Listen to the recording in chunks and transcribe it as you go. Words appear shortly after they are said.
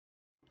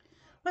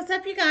What's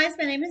up, you guys?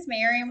 My name is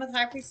Mary. I'm with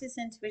High Priestess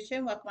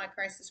Intuition. Welcome, my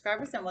current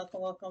subscribers, and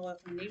welcome,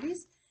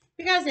 newbies. If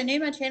you guys are new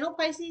to my channel,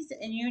 Pisces,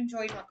 and you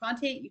enjoyed my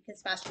content, you can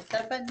smash the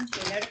sub button to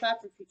be notified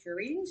for future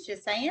readings.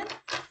 Just saying.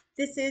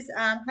 This is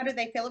how do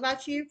they feel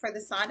about you for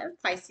the sign of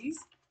Pisces.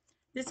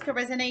 This could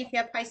resonate if you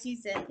have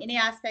Pisces in any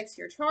aspects of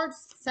your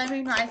charts, Sun,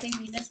 Moon, Rising,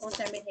 Venus, or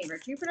Sun, Behavior,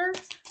 Jupiter.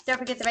 Don't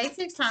forget the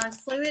basics. Time is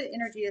fluid.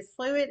 Energy is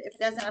fluid. If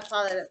it doesn't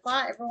apply, let it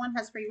fly. Everyone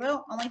has free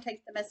will. Only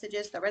take the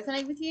messages that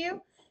resonate with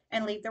you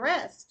and leave the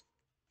rest.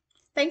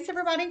 Thanks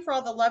everybody for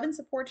all the love and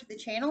support to the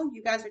channel.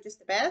 You guys are just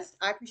the best.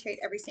 I appreciate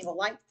every single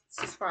like,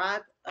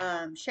 subscribe,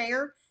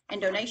 share, and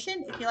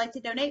donation. If you'd like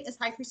to donate, it's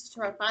High Priestess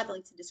Tarot 5. The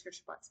link's in the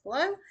description box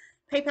below.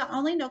 PayPal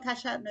only, no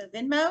Cash App, no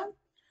Venmo.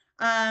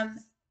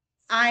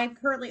 I'm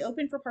currently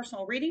open for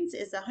personal readings.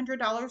 It's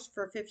 $100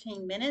 for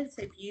 15 minutes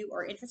if you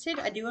are interested.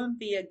 I do them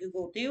via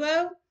Google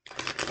Duo.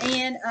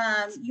 And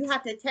you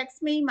have to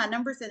text me. My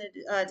number's in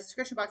the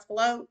description box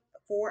below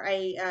for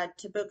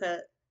to book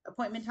a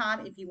appointment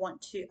time if you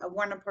want to blah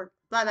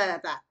blah blah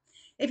blah.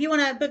 If you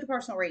want to book a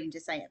personal reading,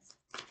 just saying.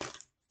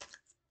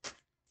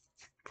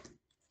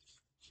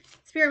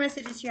 Spirit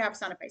messages you have,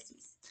 Son of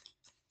Pisces.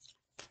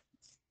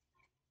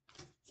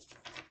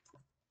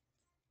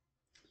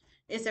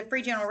 It's a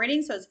free general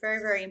reading, so it's very,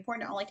 very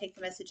important to only take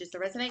the messages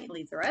that resonate and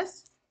leave the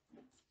rest.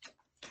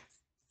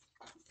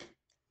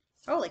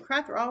 Holy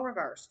crap, they're all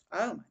reversed.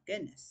 Oh my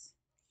goodness.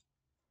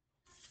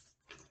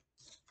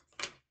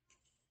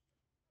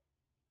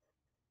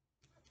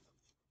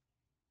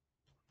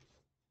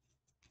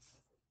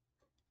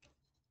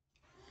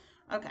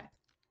 Okay.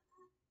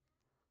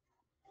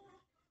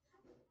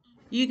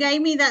 You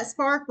gave me that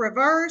spark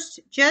reversed.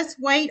 Just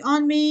wait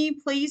on me.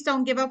 Please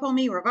don't give up on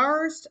me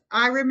reversed.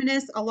 I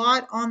reminisce a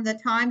lot on the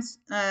times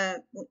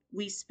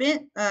we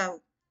spent,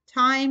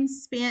 time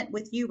spent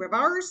with you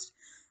reversed.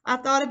 I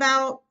thought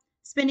about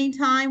spending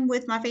time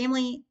with my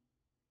family,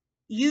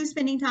 you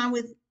spending time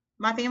with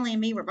my family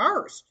and me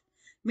reversed.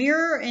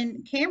 Mirror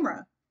and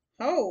camera.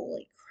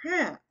 Holy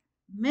crap.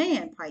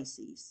 Man,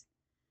 Pisces.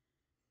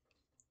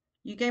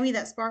 You gave me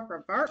that spark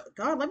reverse.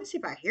 God, let me see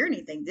if I hear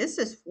anything. This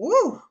is,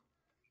 whoo.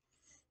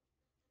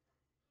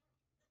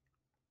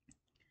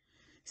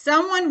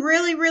 Someone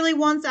really, really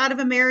wants out of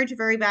a marriage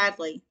very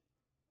badly.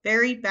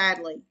 Very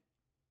badly.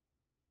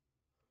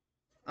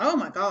 Oh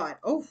my God.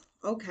 Oh,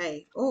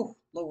 okay. Oh,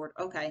 Lord.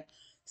 Okay.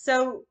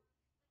 So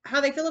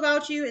how they feel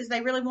about you is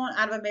they really want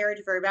out of a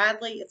marriage very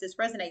badly. If this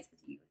resonates with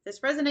you, if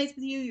this resonates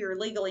with you, you're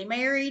legally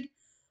married,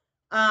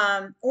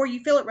 or you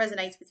feel it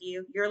resonates with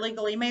you, you're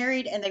legally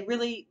married, and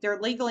they're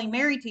legally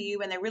married to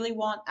you, and they really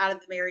want out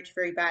of the marriage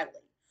very badly.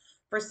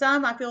 For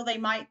some, I feel they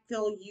might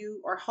feel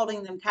you are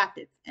holding them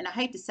captive. And I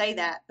hate to say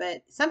that,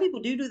 but some people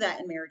do that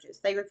in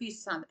marriages. They refuse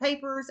to sign the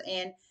papers,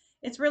 and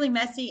it's really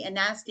messy and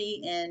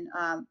nasty. And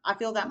I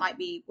feel that might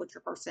be what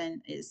your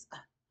person is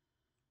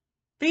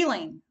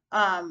feeling.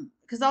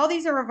 Because all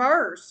these are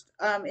reversed.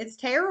 It's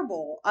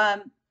terrible.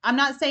 I'm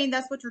not saying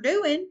that's what you're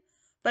doing,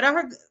 but I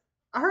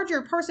heard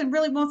your person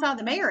really wants out of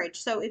the marriage.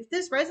 So if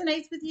this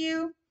resonates with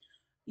you,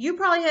 you're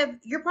probably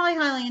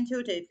highly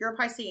intuitive. You're a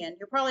Piscean.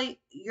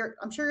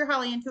 I'm sure you're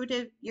highly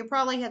intuitive. You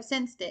probably have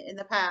sensed it in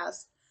the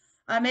past.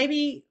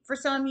 Maybe for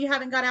some you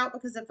haven't got out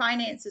because of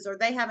finances, or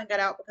they haven't got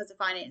out because of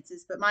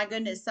finances. But my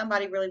goodness,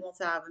 somebody really wants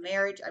out of a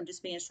marriage. I'm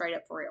just being straight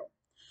up for real.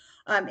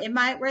 It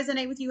might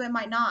resonate with you, it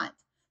might not.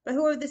 But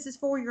whoever this is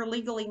for, you're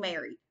legally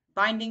married.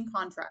 Binding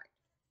contract.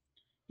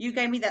 You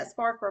gave me that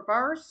spark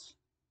reverse.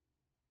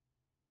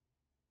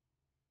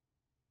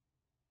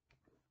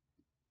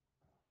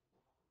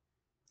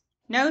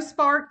 No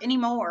spark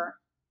anymore.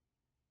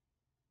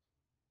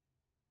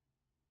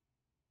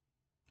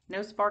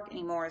 No spark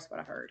anymore is what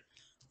I heard.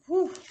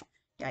 Whew.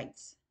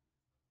 Yikes.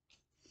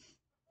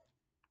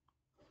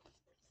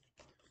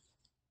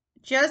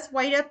 Just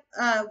wait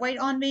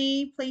on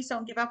me. Please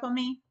don't give up on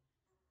me.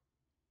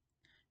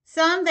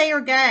 Some, they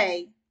are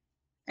gay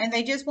and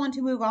they just want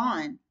to move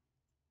on.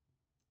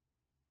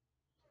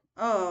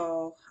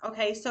 Oh,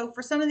 okay. So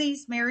for some of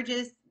these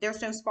marriages,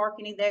 there's no spark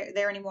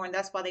there anymore, and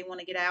that's why they want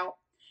to get out.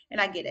 And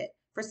I get it.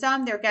 For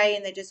some, they're gay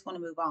and they just want to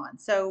move on.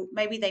 So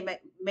maybe they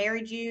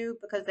married you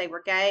because they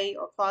were gay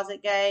or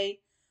closet gay,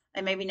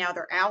 and maybe now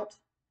they're out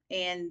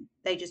and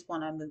they just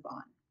want to move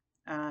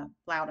on,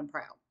 loud and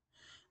proud.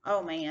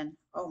 Oh man.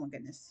 Oh my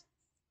goodness.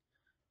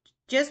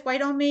 Just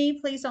wait on me.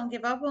 Please don't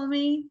give up on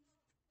me.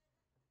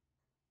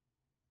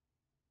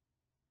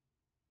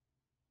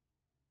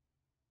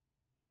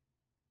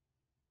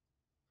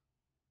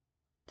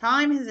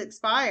 Time has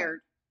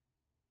expired.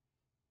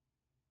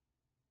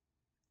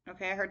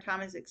 Okay, I heard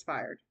time has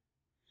expired.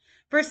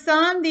 For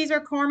some, these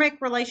are karmic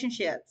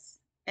relationships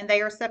and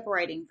they are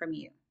separating from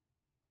you.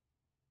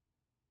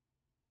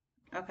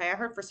 Okay, I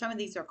heard for some of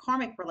these are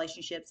karmic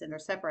relationships and they're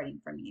separating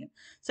from you.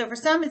 So for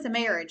some, it's a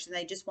marriage and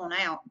they just want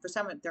out. For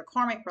some, they're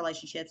karmic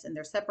relationships and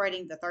they're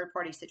separating the third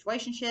party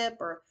situationship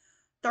or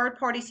third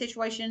party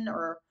situation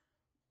or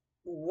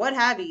what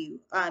have you.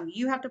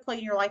 You have to play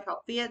in your life how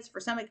it fits. For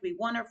some, it could be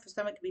one, or for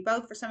some, it could be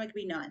both. For some, it could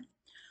be none.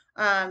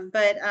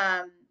 But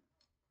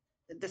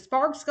the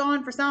spark's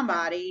gone for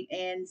somebody,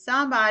 and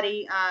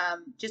somebody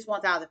just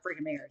wants out of the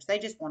freaking marriage. They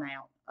just want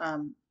out.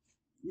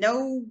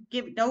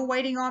 No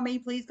waiting on me,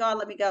 please God,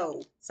 let me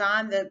go.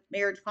 Sign the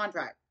marriage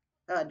contract,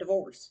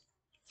 divorce.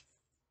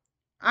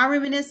 I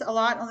reminisce a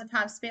lot on the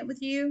time spent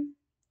with you.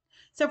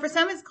 So for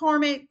some, it's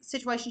karmic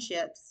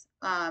situationships.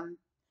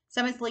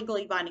 Some it's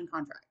legally binding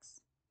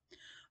contracts.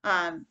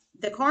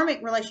 The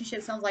karmic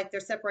relationship sounds like they're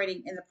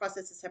separating in the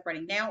process of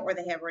separating now, or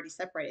they have already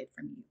separated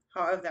from you.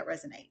 However, that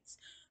resonates.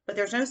 But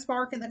there's no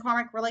spark in the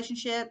karmic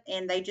relationship,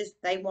 and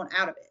they want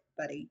out of it,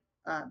 buddy.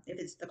 If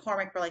it's the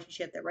karmic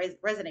relationship that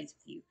resonates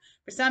with you.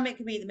 For some, it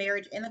could be the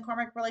marriage and the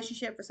karmic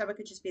relationship. For some, it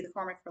could just be the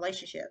karmic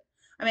relationship.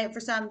 I mean, for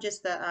some,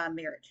 just the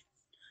marriage.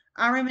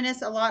 I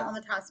reminisce a lot on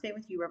the time spent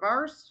with you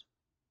reversed.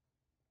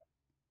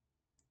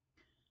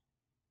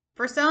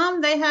 For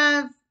some, they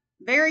have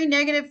very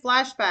negative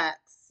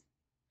flashbacks.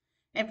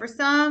 And for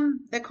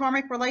some, the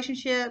karmic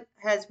relationship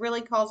has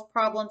really caused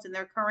problems in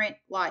their current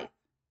life.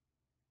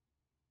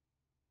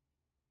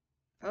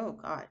 Oh,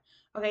 God.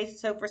 Okay,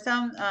 so for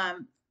some,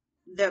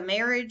 the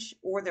marriage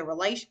or the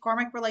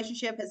karmic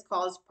relationship has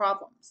caused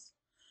problems.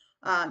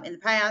 In the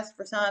past,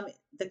 for some,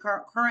 the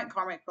current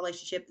karmic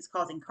relationship is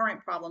causing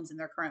current problems in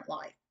their current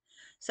life.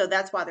 So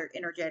that's why they're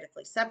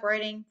energetically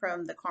separating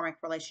from the karmic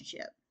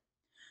relationship.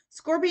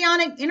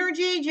 Scorpionic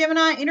energy,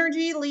 Gemini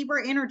energy,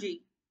 Libra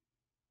energy.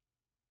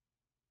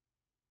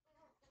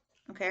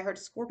 Okay, I heard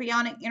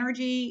Scorpionic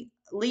energy,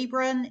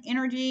 Libran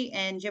energy,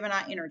 and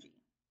Gemini energy.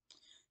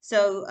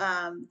 So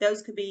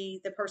those could be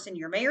the person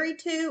you're married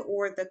to,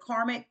 or the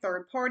karmic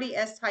third party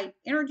S-type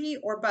energy,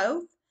 or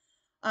both.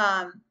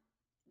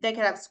 They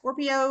could have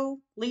Scorpio,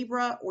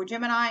 Libra, or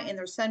Gemini in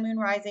their sun, moon,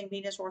 rising,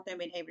 Venus, North Node,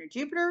 midheaven, or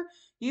Jupiter.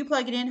 You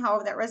plug it in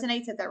however that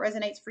resonates. If that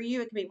resonates for you,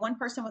 it could be one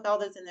person with all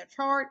those in their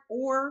chart,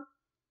 or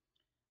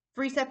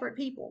 3 separate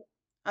people.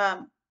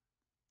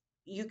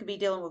 You could be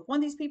dealing with one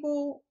of these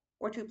people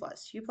or 2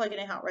 plus. You plug it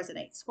in how it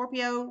resonates.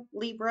 Scorpio,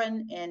 Libra,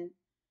 and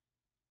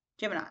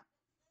Gemini.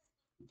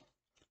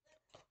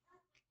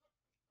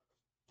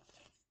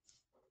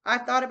 I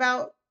thought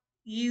about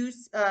you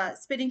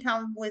spending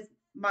time with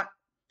my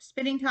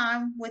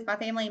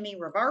family and me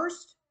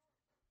reversed.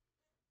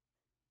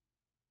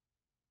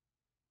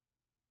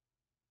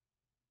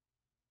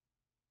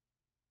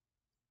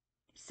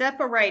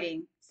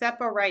 Separating. So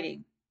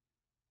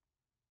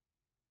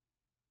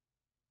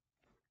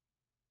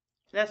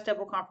that's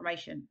double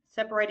confirmation.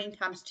 Separating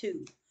times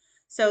 2.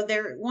 So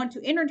they want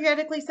to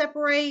energetically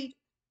separate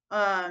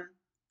and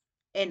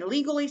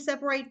legally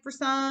separate for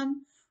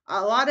some.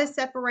 A lot of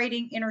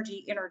separating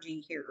energy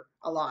here.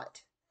 A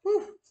lot.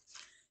 Whew.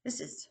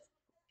 This is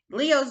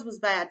Leo's was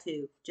bad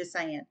too. Just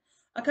saying.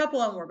 A couple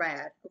of them were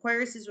bad.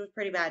 Aquarius's was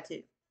pretty bad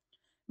too.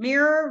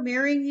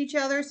 Mirroring each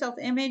other,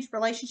 self-image,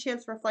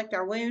 relationships reflect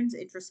our wounds,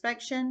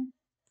 introspection.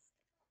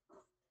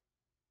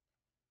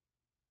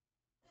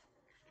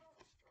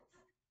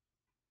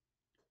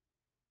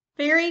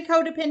 Very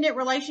codependent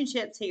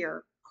relationships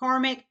here,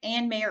 karmic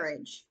and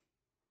marriage.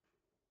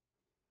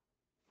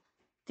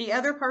 The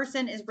other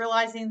person is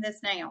realizing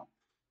this now.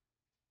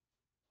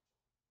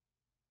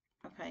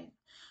 Okay.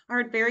 I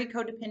heard very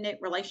codependent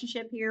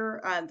relationship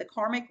here. The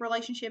karmic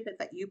relationship, if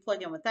that you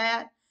plug in with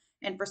that,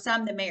 and for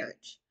some, the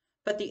marriage.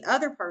 But the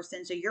other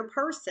person, so your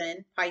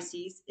person,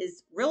 Pisces,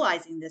 is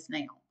realizing this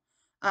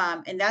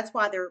now. And that's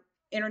why they're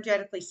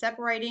energetically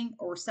separating,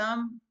 or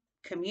some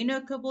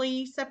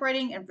communicably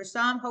separating, and for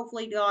some,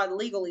 hopefully, God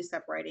legally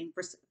separating.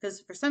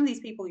 Because for some of these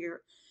people,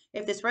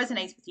 if this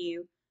resonates with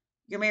you,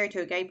 you're married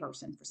to a gay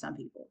person for some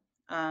people,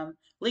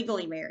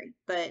 legally married.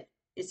 But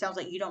it sounds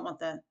like you don't want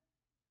the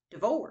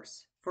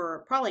divorce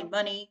for probably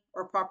money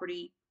or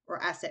property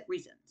or asset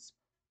reasons,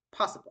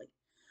 possibly.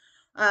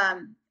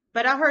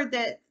 But I heard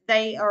that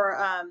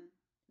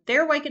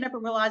they're waking up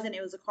and realizing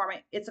it's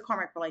a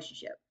karmic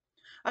relationship,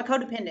 a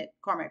codependent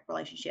karmic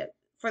relationship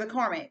for the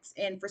karmics,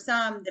 and for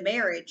some, the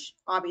marriage,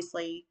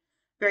 obviously,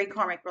 very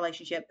karmic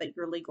relationship, but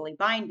you're legally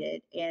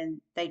binded,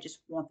 and they just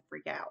want to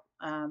freak out.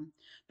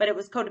 But it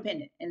was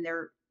codependent, and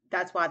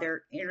that's why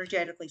they're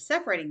energetically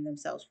separating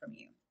themselves from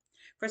you.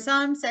 For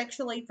some,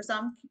 sexually, for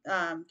some,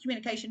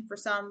 communication, for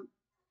some,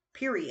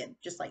 period.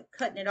 Just like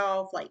cutting it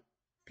off, like,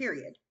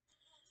 period.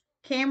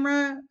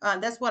 Camera,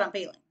 that's what I'm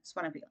feeling. That's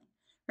what I'm feeling.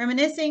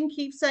 Reminiscing,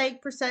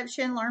 keepsake,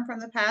 perception, learn from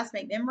the past,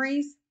 make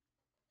memories.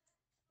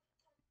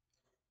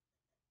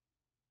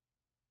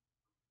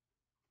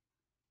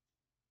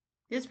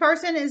 This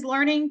person is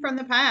learning from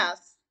the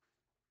past,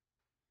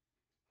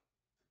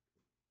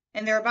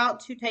 and they're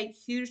about to take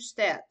huge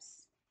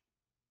steps.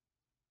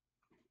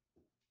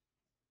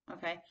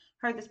 Okay.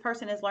 Heard this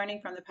person is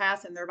learning from the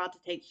past, and they're about to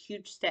take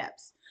huge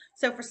steps.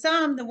 So for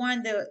some, the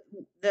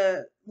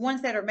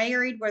ones that are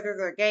married, whether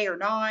they're gay or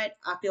not,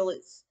 I feel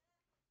it's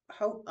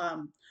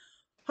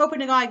hoping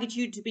to God get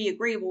you to be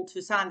agreeable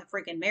to sign the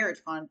freaking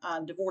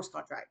divorce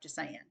contract. Just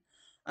saying.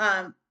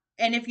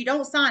 And if you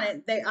don't sign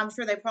it, I'm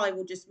sure they probably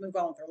will just move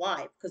on with their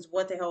life, because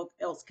what the hell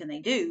else can they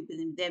do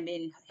than them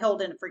being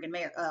held in a freaking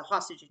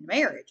hostage in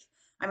marriage?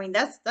 I mean,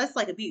 that's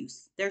like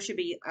abuse. There should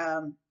be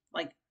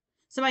like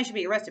Somebody should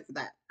be arrested for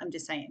that. I'm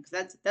just saying,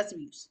 because that's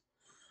abuse.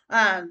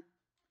 Um,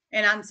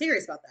 and I'm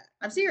serious about that.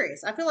 I'm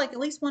serious. I feel like at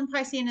least one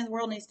Piscean in the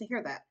world needs to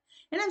hear that.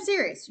 And I'm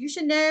serious. You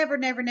should never,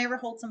 never, never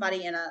hold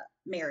somebody in a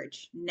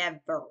marriage.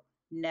 Never,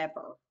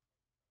 never.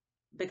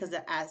 Because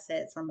of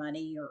assets or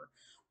money or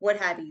what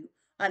have you.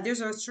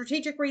 There's a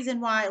strategic reason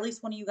why at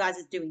least one of you guys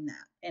is doing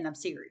that. And I'm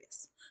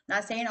serious.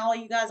 Not saying all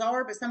you guys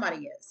are, but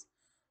somebody is.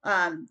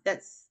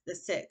 That's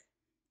sick.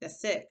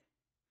 That's sick.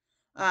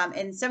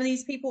 And some of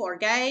these people are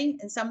gay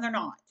and some they're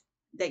not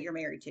that you're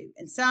married to.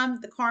 And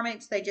some, the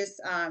karmics,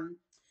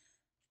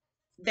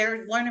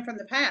 they're learning from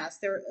the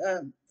past. They're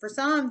for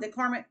some the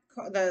karmic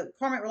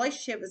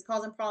relationship is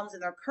causing problems in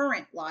their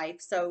current life.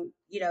 So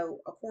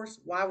of course,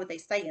 why would they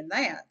stay in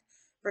that?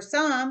 For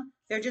some,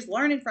 they're just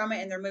learning from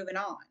it and they're moving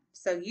on.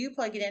 So you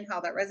plug it in how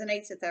that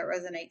resonates if that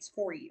resonates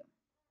for you.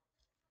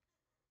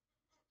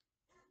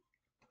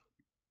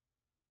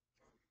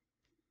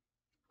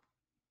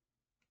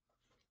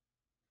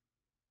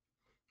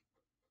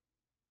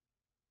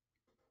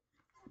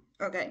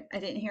 Okay, I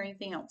didn't hear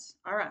anything else.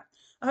 All right.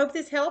 I hope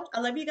this helped.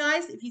 I love you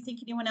guys. If you think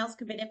anyone else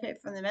could benefit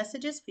from the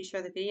messages, please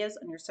share the videos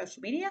on your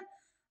social media.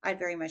 I'd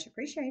very much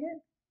appreciate it.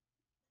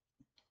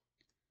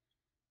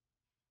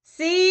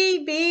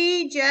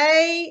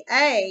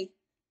 CBJA.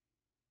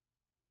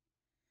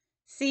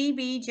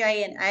 CBJ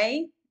and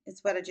A is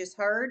what I just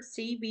heard.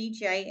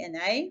 CBJ and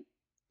A.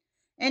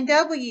 And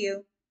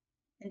W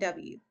and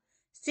W.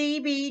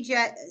 CBJ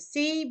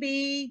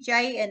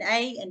and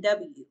A and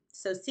W.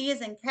 So C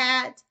is in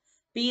cat,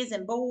 B is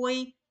in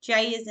boy,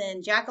 J is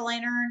in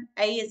jack-o'-lantern,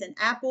 A is in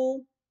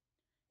apple,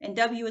 and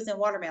W is in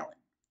watermelon.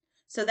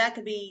 So that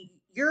could be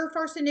your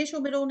first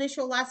initial, middle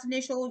initial, last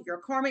initial,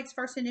 your karmic's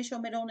first initial,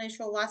 middle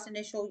initial, last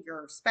initial,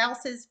 your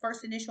spouse's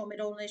first initial,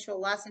 middle initial,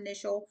 last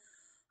initial,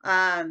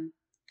 um,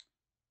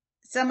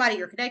 somebody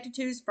you're connected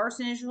to's first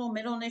initial,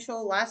 middle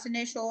initial, last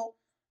initial,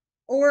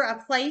 or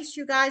a place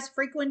you guys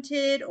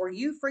frequented, or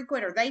you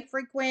frequent, or they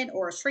frequent,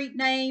 or a street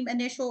name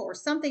initial, or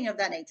something of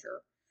that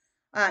nature.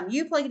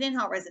 You plug it in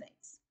how it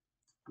resonates.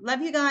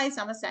 Love you guys.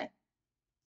 Namaste.